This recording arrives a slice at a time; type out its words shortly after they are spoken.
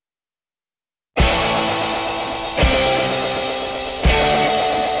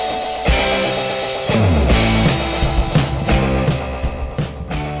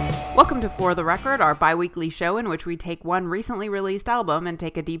welcome to For the Record, our bi-weekly show in which we take one recently released album and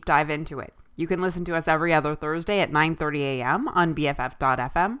take a deep dive into it. You can listen to us every other Thursday at 9:30 a.m. on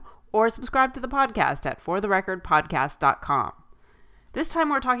BFF.fm or subscribe to the podcast at fortherecordpodcast.com. This time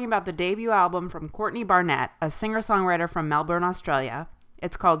we're talking about the debut album from Courtney Barnett, a singer-songwriter from Melbourne, Australia.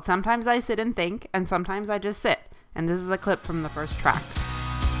 It's called Sometimes I Sit and Think, and Sometimes I Just Sit, and this is a clip from the first track.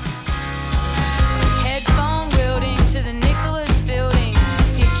 Headphone wielding to the Nicholas building.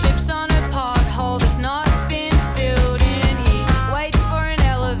 He trips on a pothole that's not been filled in. He waits for an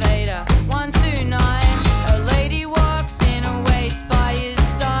elevator, 129. A lady walks in and waits by his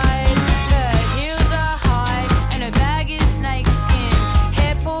side. Her heels are high and her bag is snake skin.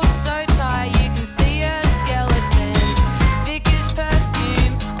 Hair pulled so tight you can see her skeleton. Vickers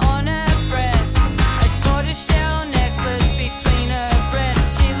perfume on her breath. A tortoiseshell necklace between her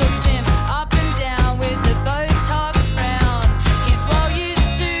breasts. She looks him up and down with a Botox frown. He's well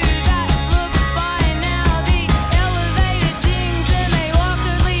used to that look by now. The elevator dings and they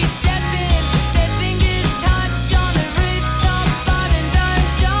awkwardly step in. Their fingers touch on the rooftop button. Don't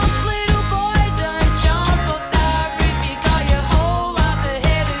jump, little boy, don't jump off that roof. You got your whole life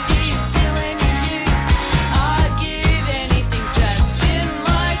ahead of you, still in your youth. I'd give anything to have skin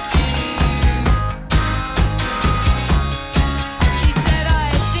like you. He said,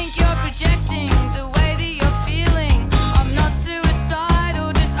 I think you're projecting the way that you're feeling. I'm not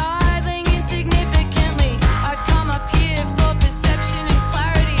suicidal, just idling insignificantly. I come up here for perception and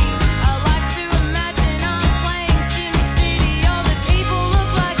clarity. I like to imagine I'm playing SimCity. All the people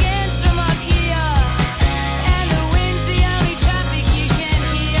look like ants from up here, and the wind's the only traffic you can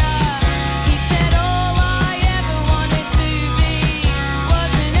hear. He said all I ever wanted to be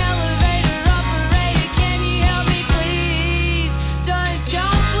was an elevator operator. Can you help me please? Don't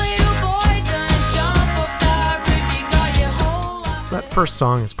jump, little boy, don't jump off that roof. You got your whole life. That first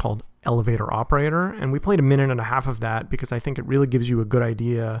song is called Elevator Operator, and we played a minute and a half of that because I think it really gives you a good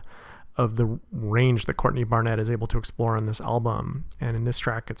idea of the range that Courtney Barnett is able to explore on this album. And in this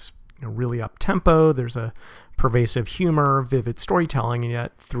track, it's really up-tempo. There's a pervasive humor, vivid storytelling, and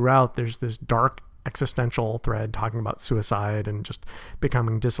yet throughout there's this dark existential thread talking about suicide and just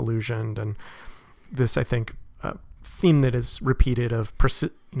becoming disillusioned. And this, I think, theme that is repeated of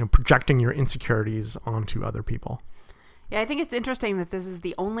projecting your insecurities onto other people. Yeah, I think it's interesting that this is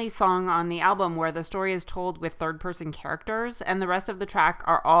the only song on the album where the story is told with third-person characters, and the rest of the track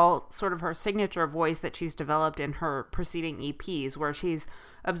are all sort of her signature voice that she's developed in her preceding EPs, where she's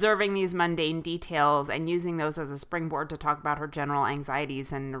observing these mundane details and using those as a springboard to talk about her general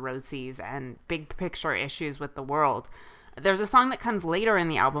anxieties and neuroses and big-picture issues with the world. There's a song that comes later in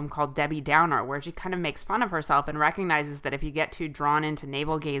the album called Debbie Downer, where she kind of makes fun of herself and recognizes that if you get too drawn into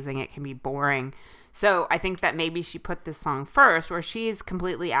navel-gazing, it can be boring. So I think that maybe she put this song first, where she's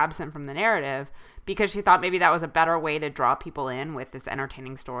completely absent from the narrative, because she thought maybe that was a better way to draw people in with this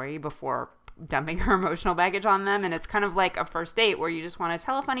entertaining story before dumping her emotional baggage on them. And it's kind of like a first date where you just want to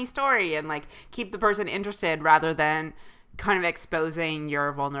tell a funny story and like keep the person interested rather than kind of exposing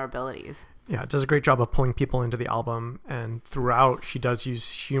your vulnerabilities. Yeah, it does a great job of pulling people into the album, and throughout she does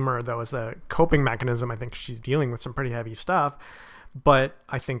use humor though as the coping mechanism. I think she's dealing with some pretty heavy stuff, but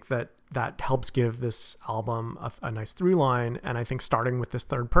I think that helps give this album a nice through line. And I think starting with this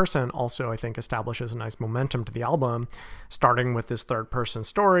third person also, I think, establishes a nice momentum to the album, starting with this third person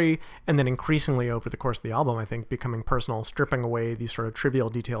story, and then increasingly over the course of the album, I think, becoming personal, stripping away these sort of trivial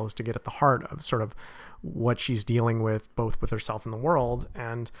details to get at the heart of sort of what she's dealing with, both with herself and the world.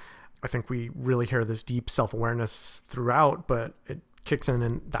 And I think we really hear this deep self-awareness throughout, but it kicks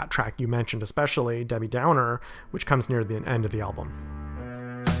in that track you mentioned, especially Debbie Downer, which comes near the end of the album.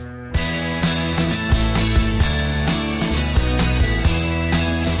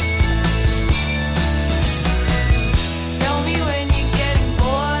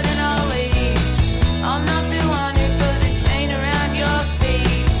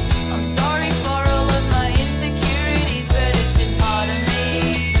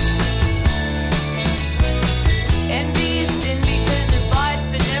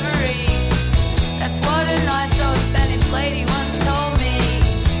 That's what a nice old Spanish lady once told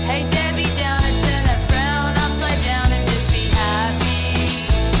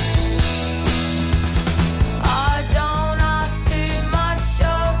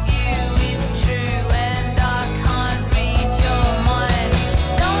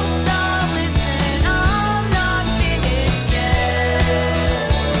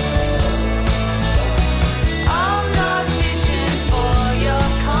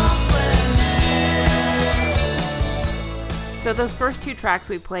So those first two tracks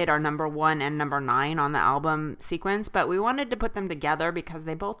we played are number 1 and number 9 on the album sequence, but we wanted to put them together because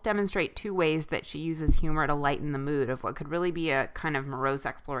they both demonstrate two ways that she uses humor to lighten the mood of what could really be a kind of morose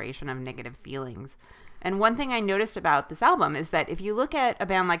exploration of negative feelings. And one thing I noticed about this album is that if you look at a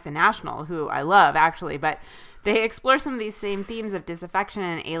band like The National, who I love actually, but they explore some of these same themes of disaffection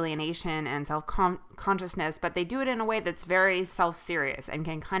and alienation and self-consciousness, but they do it in a way that's very self-serious and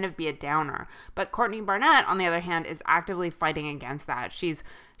can kind of be a downer. But Courtney Barnett, on the other hand, is actively fighting against that. She's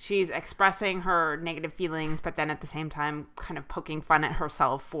expressing her negative feelings, but then at the same time kind of poking fun at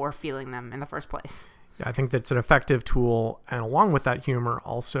herself for feeling them in the first place. Yeah, I think that's an effective tool. And along with that humor,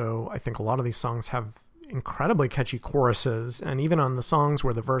 also, I think a lot of these songs have incredibly catchy choruses, and even on the songs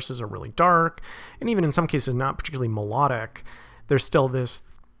where the verses are really dark and even in some cases not particularly melodic, there's still this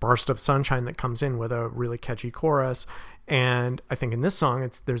burst of sunshine that comes in with a really catchy chorus. And I think in this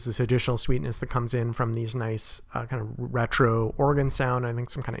song there's this additional sweetness that comes in from these nice kind of retro organ sound. I think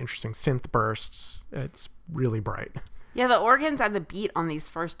some kind of interesting synth bursts. It's really bright. Yeah, the organs and the beat on these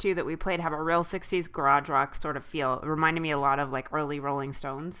first two that we played have a real 60s garage rock sort of feel. It reminded me a lot of like early Rolling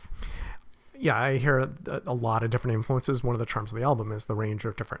Stones. Yeah, I hear a lot of different influences. One of the charms of the album is the range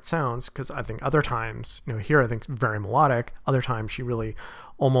of different sounds, because I think other times, here I think it's very melodic. Other times she really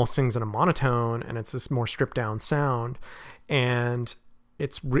almost sings in a monotone, and it's this more stripped down sound. And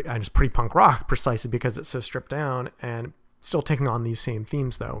it's pretty punk rock precisely because it's so stripped down, and still taking on these same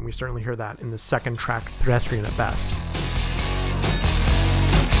themes though. And we certainly hear that in the second track, Pedestrian at Best.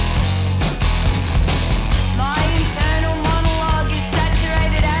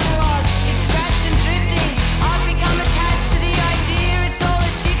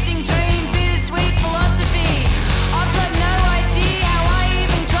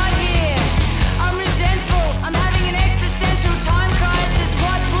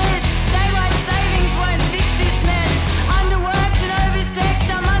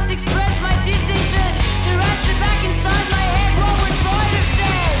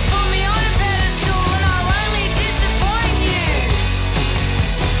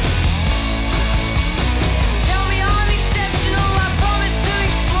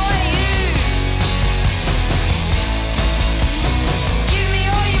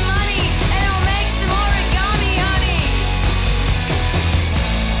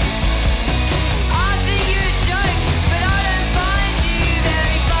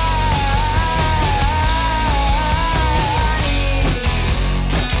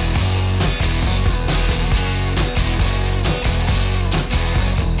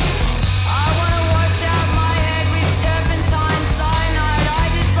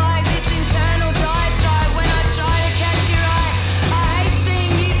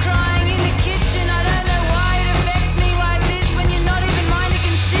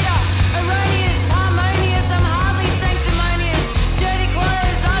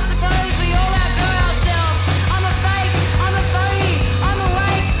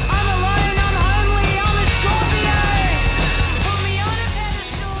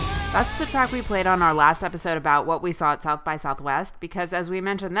 That's the track we played on our last episode about what we saw at South by Southwest, because as we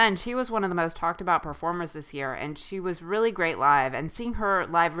mentioned then, she was one of the most talked about performers this year, and she was really great live, and seeing her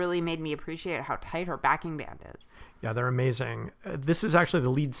live really made me appreciate how tight her backing band is. Yeah, they're amazing. This is actually the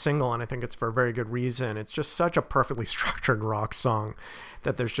lead single, and I think it's for a very good reason. It's just such a perfectly structured rock song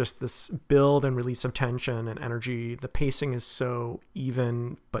that there's just this build and release of tension and energy. The pacing is so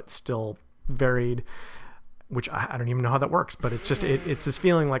even, but still varied, which I don't even know how that works, but it's just, it's this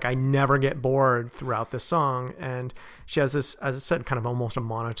feeling like I never get bored throughout this song. And she has this, as I said, kind of almost a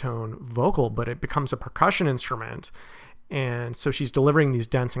monotone vocal, but it becomes a percussion instrument. And so she's delivering these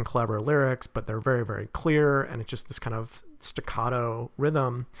dense and clever lyrics, but they're very, very clear. And it's just this kind of staccato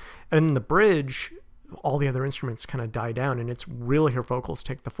rhythm. And in the bridge, all the other instruments kind of die down, and it's really her vocals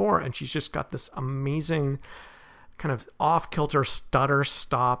take the fore. And she's just got this amazing kind of off-kilter stutter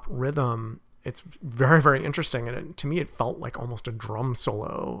stop rhythm. It's very, very interesting. And to me, it felt like almost a drum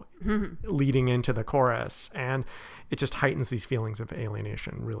solo leading into the chorus. And it just heightens these feelings of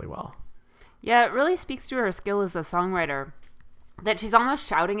alienation really well. Yeah, it really speaks to her skill as a songwriter, that she's almost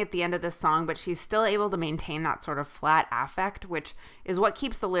shouting at the end of this song, but she's still able to maintain that sort of flat affect, which is what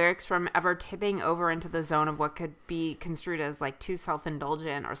keeps the lyrics from ever tipping over into the zone of what could be construed as like too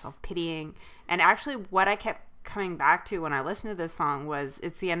self-indulgent or self-pitying. And actually what I kept coming back to when I listened to this song was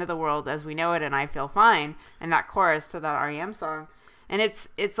 "It's the End of the World as We Know It and I Feel Fine," and that chorus to that REM song. And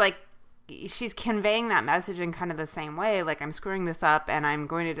it's like she's conveying that message in kind of the same way, like, I'm screwing this up and I'm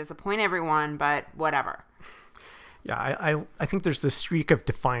going to disappoint everyone, but whatever. Yeah, I think there's this streak of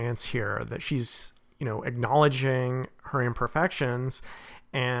defiance here that she's, acknowledging her imperfections,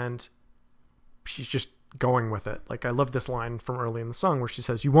 and she's just going with it. Like, I love this line from early in the song where she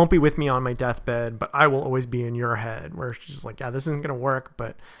says, "You won't be with me on my deathbed, but I will always be in your head," where she's like, yeah, this isn't going to work,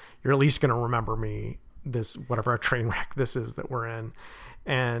 but you're at least going to remember me, this, whatever a train wreck this is that we're in.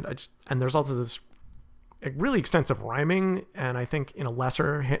 And there's also this really extensive rhyming, and I think in a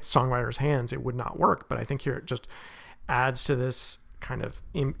lesser songwriter's hands, it would not work. But I think here it just adds to this kind of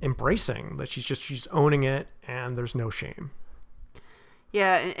embracing that she's owning it, and there's no shame.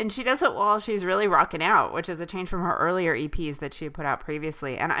 Yeah, and she does it while she's really rocking out, which is a change from her earlier EPs that she had put out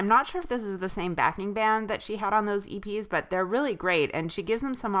previously. And I'm not sure if this is the same backing band that she had on those EPs, but they're really great. And she gives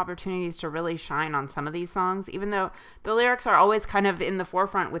them some opportunities to really shine on some of these songs, even though the lyrics are always kind of in the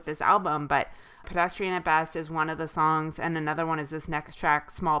forefront with this album. But Pedestrian at Best is one of the songs, and another one is this next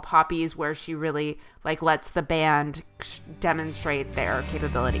track, Small Poppies, where she really like lets the band demonstrate their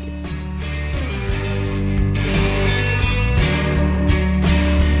capabilities.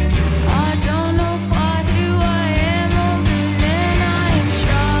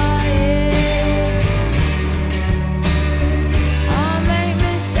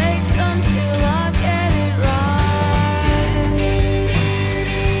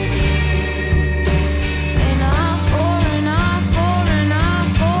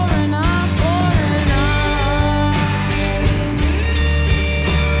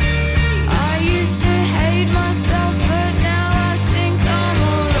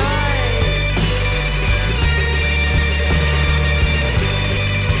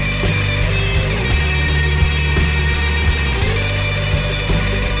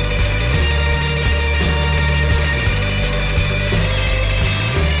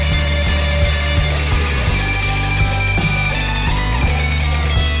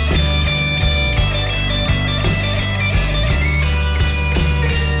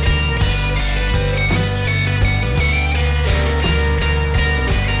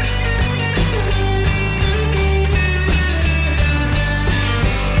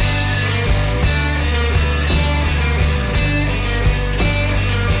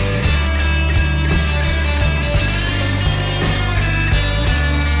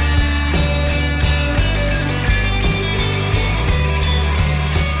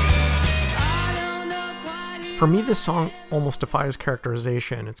 For me, this song almost defies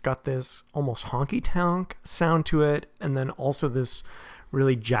characterization. It's got this almost honky-tonk sound to it, and then also this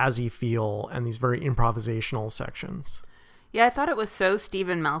really jazzy feel and these very improvisational sections. Yeah, I thought it was so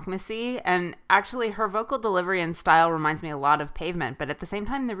Stephen Malkmus-y, and actually her vocal delivery and style reminds me a lot of Pavement, but at the same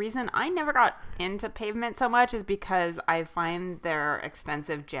time, the reason I never got into Pavement so much is because I find their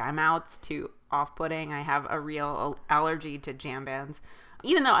extensive jam outs too off-putting. I have a real allergy to jam bands,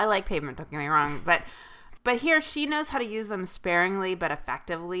 even though I like Pavement, don't get me wrong, But here, she knows how to use them sparingly but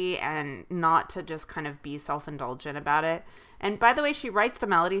effectively, and not to just kind of be self-indulgent about it. And by the way, she writes the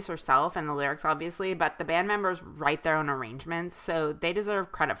melodies herself and the lyrics, obviously, but the band members write their own arrangements, so they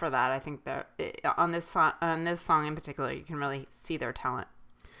deserve credit for that. I think that on this song in particular, you can really see their talent.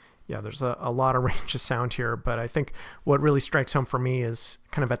 Yeah, there's a lot of range of sound here, but I think what really strikes home for me is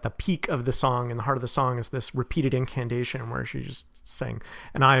kind of at the peak of the song, in the heart of the song, is this repeated incantation where she's just saying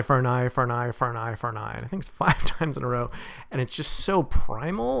an eye for an eye for an eye for an eye for an eye. And I think it's 5 times in a row. And it's just so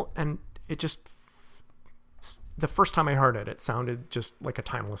primal. And it just, the first time I heard it, it sounded just like a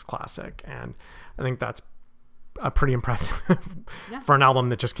timeless classic. And I think that's pretty impressive for an album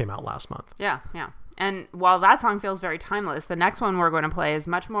that just came out last month. Yeah. And while that song feels very timeless, the next one we're going to play is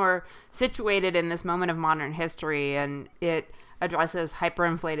much more situated in this moment of modern history, and it addresses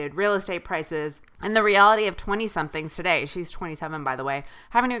hyperinflated real estate prices and the reality of 20-somethings today. She's 27, by the way,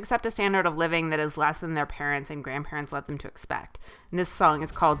 having to accept a standard of living that is less than their parents and grandparents led them to expect. And this song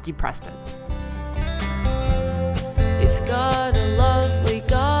is called Deprested. It's got a lovely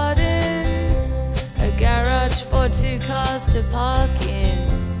garden, a garage for 2 cars to park in,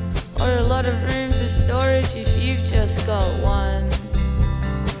 or a lot of room for storage if you've just got one.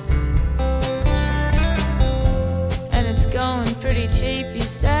 And it's going pretty cheap, you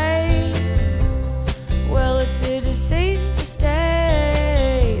say? Well, it's a deceased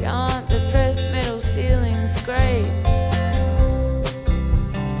estate. Aren't the pressed metal ceilings great?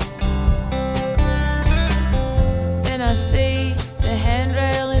 Then I see the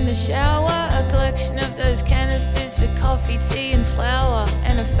handrail in the shower, a collection of those canisters for coffee, tea and flour,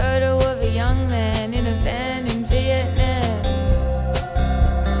 and a photo of a young man in a van in Vietnam.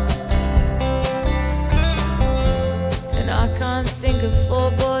 And I can't think of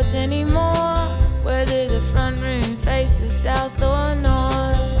floorboards anymore, whether the front room faces south or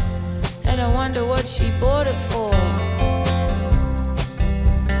north, and I wonder what she bought it for.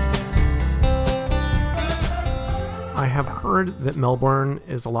 I have heard that Melbourne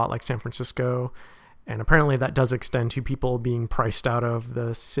is a lot like San Francisco, And apparently that does extend to people being priced out of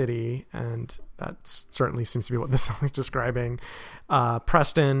the city, and that certainly seems to be what this song is describing.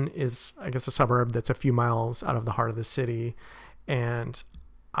 Preston is, I guess, a suburb that's a few miles out of the heart of the city, and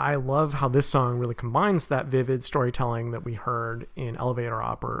I love how this song really combines that vivid storytelling that we heard in Elevator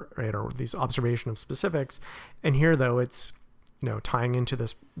Operator, these observation of specifics. And here, though, it's, tying into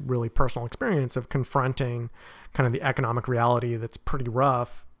this really personal experience of confronting kind of the economic reality that's pretty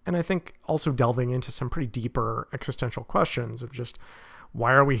rough. And I think also delving into some pretty deeper existential questions of just,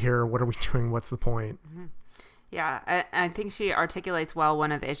 why are we here? What are we doing? What's the point? Mm-hmm. Yeah, I think she articulates well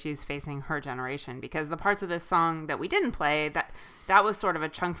one of the issues facing her generation, because the parts of this song that we didn't play, that was sort of a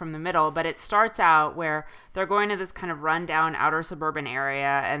chunk from the middle, but it starts out where they're going to this kind of rundown outer suburban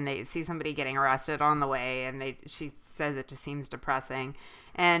area and they see somebody getting arrested on the way, and she says it just seems depressing.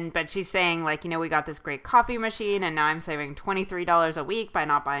 But she's saying, like, we got this great coffee machine and now I'm saving $23 a week by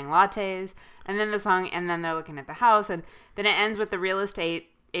not buying lattes. And then then they're looking at the house, and then it ends with the real estate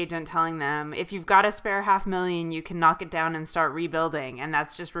agent telling them, if you've got a spare $500,000, you can knock it down and start rebuilding. And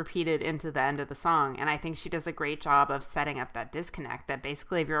that's just repeated into the end of the song. And I think she does a great job of setting up that disconnect, that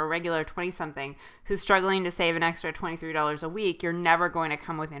basically if you're a regular 20-something who's struggling to save an extra $23 a week, you're never going to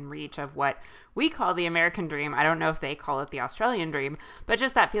come within reach of what we call the American dream. I don't know if they call it the Australian dream, but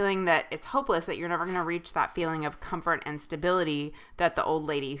just that feeling that it's hopeless, that you're never going to reach that feeling of comfort and stability that the old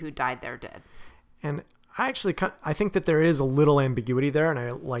lady who died there did. And I think that there is a little ambiguity there, and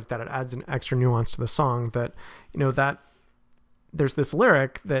I like that it adds an extra nuance to the song, that, that there's this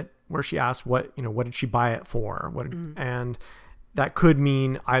lyric where she asks what did she buy it for? And that could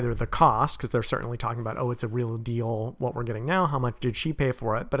mean either the cost, because they're certainly talking about, it's a real deal what we're getting now, how much did she pay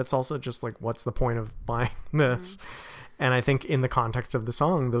for it? But it's also just like, what's the point of buying this? Mm-hmm. And I think in the context of the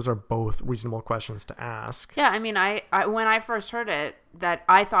song, those are both reasonable questions to ask. Yeah, I mean, I when I first heard it, that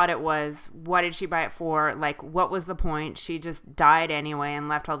I thought it was, what did she buy it for? Like, what was the point? She just died anyway and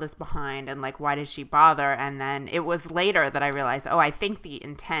left all this behind. And like, why did she bother? And then it was later that I realized, I think the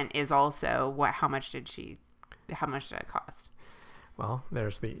intent is also how much did it cost? Well,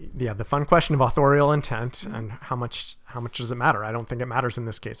 there's the fun question of authorial intent, and how much does it matter? I don't think it matters in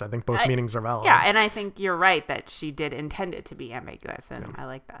this case. I think both meanings are valid. Yeah, and I think you're right that she did intend it to be ambiguous, and I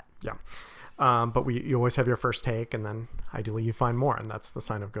like that. Yeah. But you always have your first take, and then ideally you find more, and that's the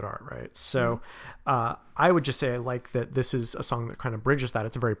sign of good art, right? So I would just say I like that this is a song that kind of bridges that.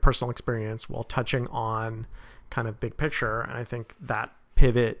 It's a very personal experience while touching on kind of big picture, and I think that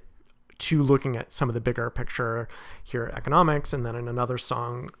pivot to looking at some of the bigger picture here, economics, and then in another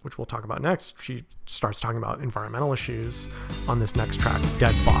song, which we'll talk about next, she starts talking about environmental issues on this next track,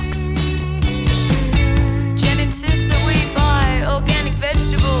 Dead Fox. Jen insists that we buy organic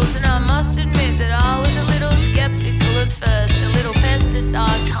vegetables, and I must admit that I was a little skeptical at first. A little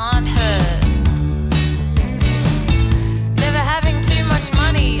pesticide can't hurt. Never having too much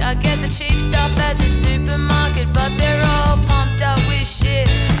money, I get the cheap stuff at the supermarket, but they're all pumped up with shit.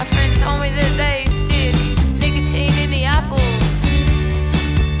 A friend told me that they stick nicotine in the apples.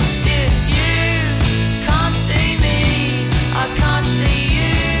 If you can't see me, I can't see you.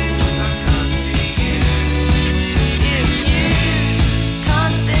 If you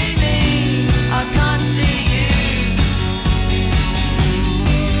can't see me, I can't see you.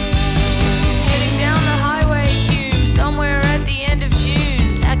 Heading down the highway, Hume, somewhere at the end of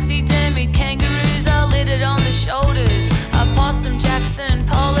June. Taxidermied kangaroos are littered on the shoulders. Possum Jackson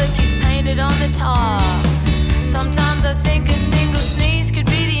Pollock is painted on the top. Sometimes I think a single sneeze could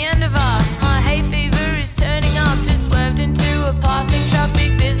be the end of us. My hay fever is turning up, just swerved into a passing truck.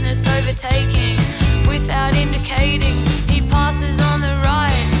 Big business overtaking without indicating. He passes on the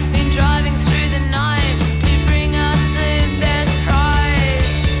right, been driving through the night to bring us the best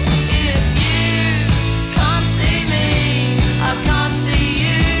price. If you can't see me, I can't see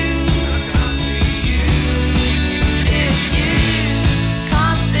you.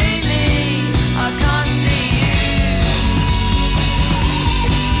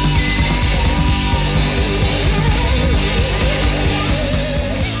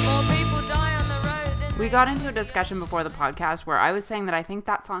 We got into a discussion before the podcast where I was saying that I think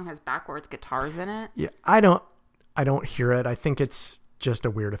that song has backwards guitars in it. Yeah, I don't hear it. I think it's just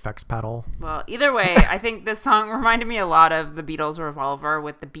a weird effects pedal. Well, either way, I think this song reminded me a lot of the Beatles' Revolver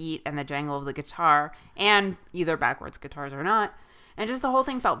with the beat and the jangle of the guitar, and either backwards guitars or not. And just the whole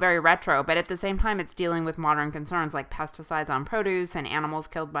thing felt very retro, but at the same time, it's dealing with modern concerns like pesticides on produce and animals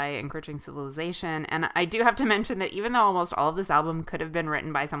killed by encroaching civilization. And I do have to mention that even though almost all of this album could have been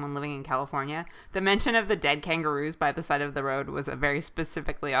written by someone living in California, the mention of the dead kangaroos by the side of the road was a very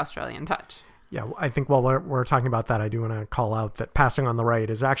specifically Australian touch. Yeah, I think while we're talking about that, I do want to call out that passing on the right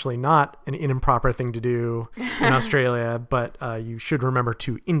is actually not an improper thing to do in Australia, but you should remember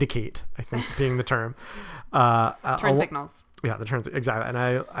to indicate, I think being the term. Turn signals. Yeah, the turns, exactly. And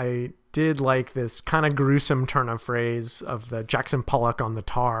I did like this kind of gruesome turn of phrase of the Jackson Pollock on the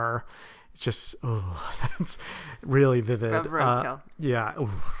tar. It's just, that's really vivid. Yeah.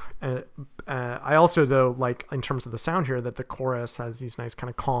 I also, though, like in terms of the sound here, that the chorus has these nice kind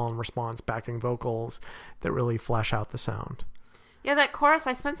of calm response backing vocals that really flesh out the sound. Yeah, that chorus,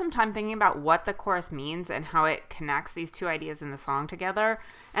 I spent some time thinking about what the chorus means and how it connects these two ideas in the song together.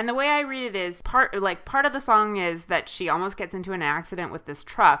 And the way I read it is part of the song is that she almost gets into an accident with this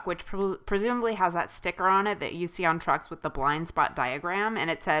truck, which presumably has that sticker on it that you see on trucks with the blind spot diagram. And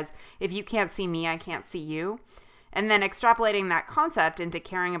it says, if you can't see me, I can't see you. And then extrapolating that concept into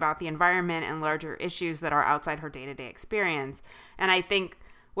caring about the environment and larger issues that are outside her day-to-day experience. And I think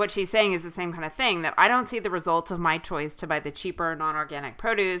what she's saying is the same kind of thing, that I don't see the results of my choice to buy the cheaper non-organic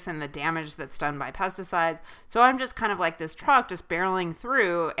produce and the damage that's done by pesticides. So I'm just kind of like this truck just barreling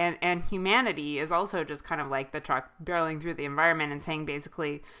through, and humanity is also just kind of like the truck barreling through the environment and saying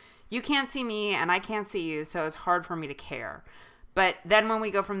basically, you can't see me and I can't see you, so it's hard for me to care. But then when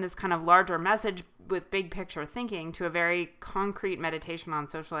we go from this kind of larger message with big picture thinking to a very concrete meditation on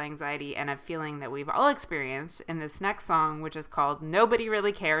social anxiety and a feeling that we've all experienced in this next song, which is called Nobody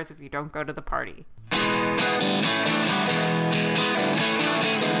Really Cares If You Don't Go to the Party.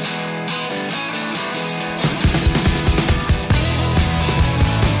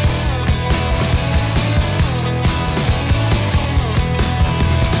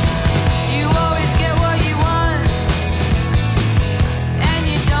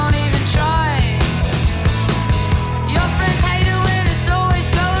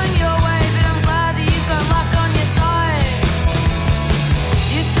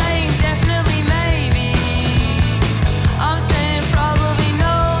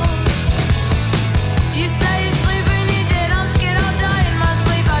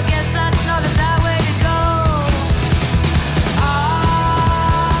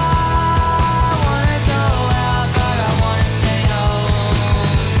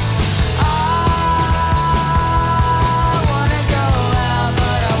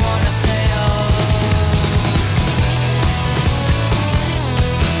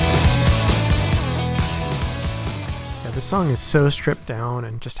 Song is so stripped down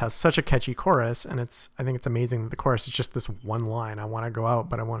and just has such a catchy chorus, and I think it's amazing that the chorus is just this one line, I want to go out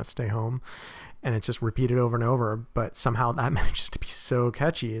but I want to stay home, and it's just repeated over and over, but somehow that manages to be so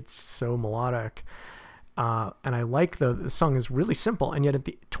catchy. It's so melodic, and I like the song is really simple, and yet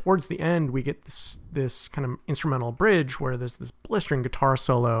towards the end we get this kind of instrumental bridge where there's this blistering guitar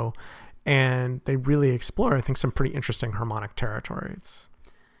solo, and they really explore, I think, some pretty interesting harmonic territory.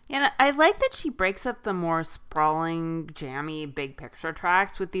 And I like that she breaks up the more sprawling, jammy, big picture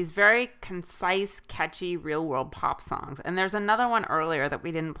tracks with these very concise, catchy, real-world pop songs. And there's another one earlier that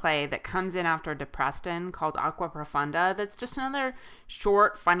we didn't play that comes in after Depreston called Aqua Profunda. That's just another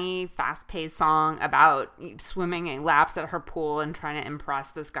short, funny, fast-paced song about swimming in laps at her pool and trying to impress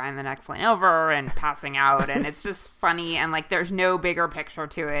this guy in the next lane over and passing out. And it's just funny, and like there's no bigger picture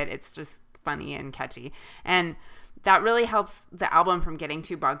to it. It's just funny and catchy. And that really helps the album from getting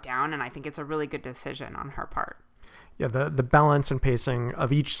too bogged down, and I think it's a really good decision on her part. Yeah, the balance and pacing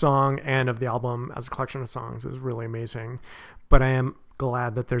of each song and of the album as a collection of songs is really amazing. But I am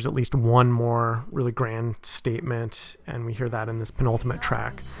glad that there's at least one more really grand statement, and we hear that in this penultimate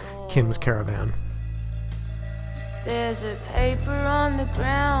track, Kim's Caravan. There's a paper on the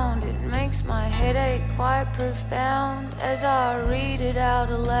ground, it makes my headache quite profound as I read it out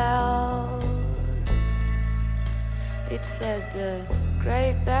aloud. It said the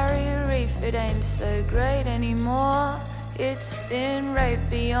Great Barrier Reef, it ain't so great anymore. It's been raped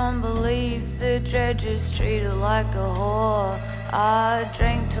beyond belief, the dredgers treat her like a whore. I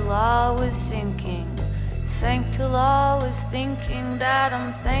drank till I was sinking, sank till I was thinking that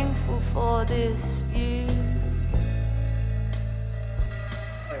I'm thankful for this view.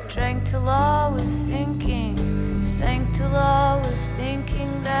 Drank till I was sinking, sank till I was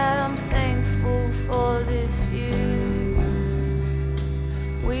thinking that I'm thankful for this view.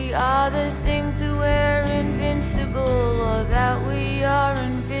 We either think that we're invincible or that we are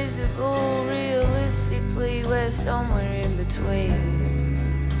invisible. Realistically, we're somewhere in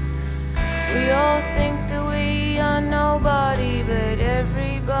between. We all think that we are nobody, but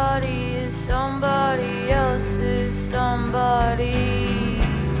everybody is somebody else's somebody.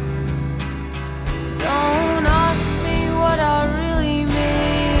 Don't ask me what I really mean.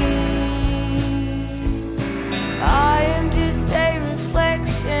 I am just a reflection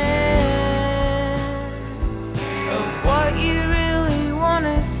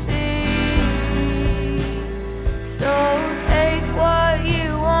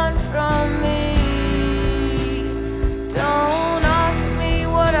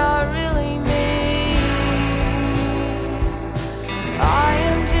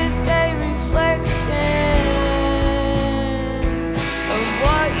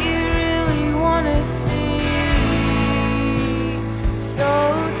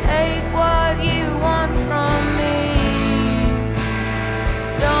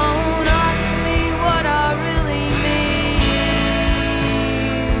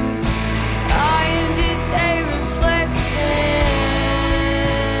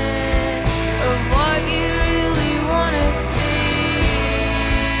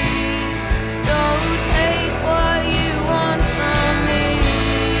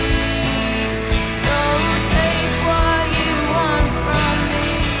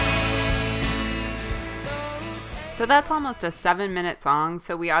that's almost a 7-minute song,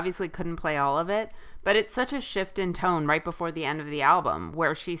 so we obviously couldn't play all of it, but it's such a shift in tone right before the end of the album,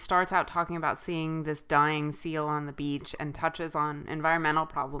 where she starts out talking about seeing this dying seal on the beach and touches on environmental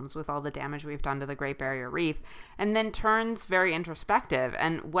problems with all the damage we've done to the Great Barrier Reef, and then turns very introspective.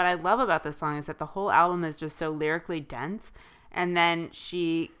 And what I love about this song is that the whole album is just so lyrically dense, and then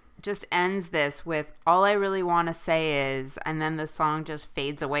she just ends this with all I really want to say is, and then the song just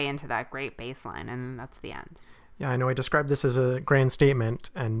fades away into that great bass line, and that's the end. Yeah, I know I described this as a grand statement,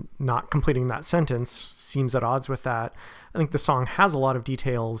 and not completing that sentence seems at odds with that. I think the song has a lot of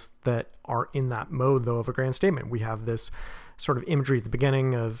details that are in that mode, though, of a grand statement. We have this sort of imagery at the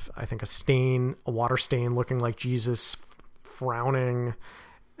beginning of, I think, a water stain looking like Jesus frowning.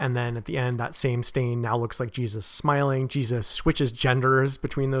 And then at the end, that same stain now looks like Jesus smiling. Jesus switches genders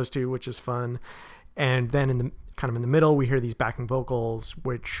between those two, which is fun. And then in the middle, we hear these backing vocals,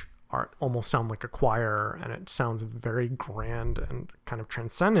 which almost sound like a choir, and it sounds very grand and kind of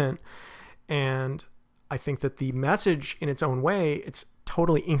transcendent. And I think that the message in its own way, it's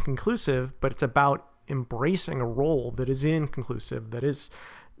totally inconclusive, but it's about embracing a role that is inconclusive, that is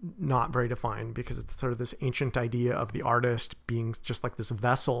not very defined, because it's sort of this ancient idea of the artist being just like this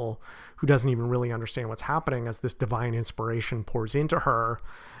vessel who doesn't even really understand what's happening as this divine inspiration pours into her.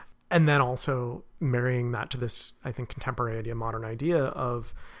 And then also marrying that to this, I think, contemporary idea, modern idea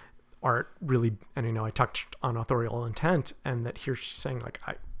of art really, and I touched on authorial intent, and that here she's saying, like,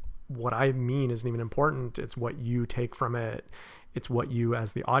 what I mean isn't even important. It's what you take from it. It's what you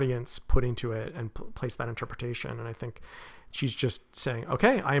as the audience put into it and place that interpretation. And I think she's just saying,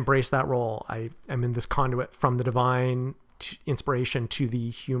 okay, I embrace that role. I am in this conduit from the divine inspiration to the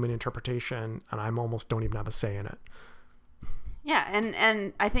human interpretation, and I'm almost don't even have a say in it. Yeah,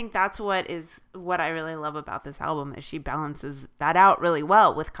 and I think that's what I really love about this album, is she balances that out really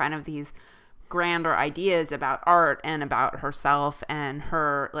well with kind of these grander ideas about art and about herself and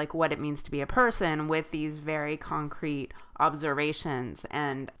her, like, what it means to be a person, with these very concrete observations.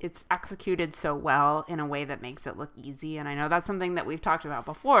 And it's executed so well in a way that makes it look easy. And I know that's something that we've talked about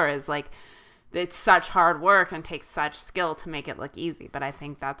before, is like, it's such hard work and takes such skill to make it look easy, but I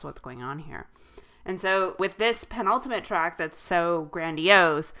think that's what's going on here. And so with this penultimate track that's so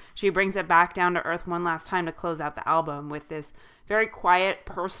grandiose, she brings it back down to earth one last time to close out the album with this very quiet,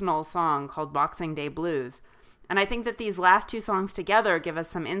 personal song called Boxing Day Blues. And I think that these last two songs together give us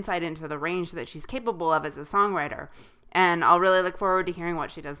some insight into the range that she's capable of as a songwriter. And I'll really look forward to hearing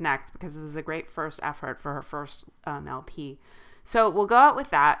what she does next, because this is a great first effort for her first LP. So we'll go out with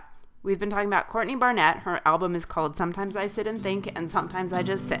that. We've been talking about Courtney Barnett. Her album is called Sometimes I Sit and Think, and Sometimes I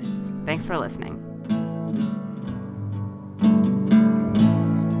Just Sit. Thanks for listening.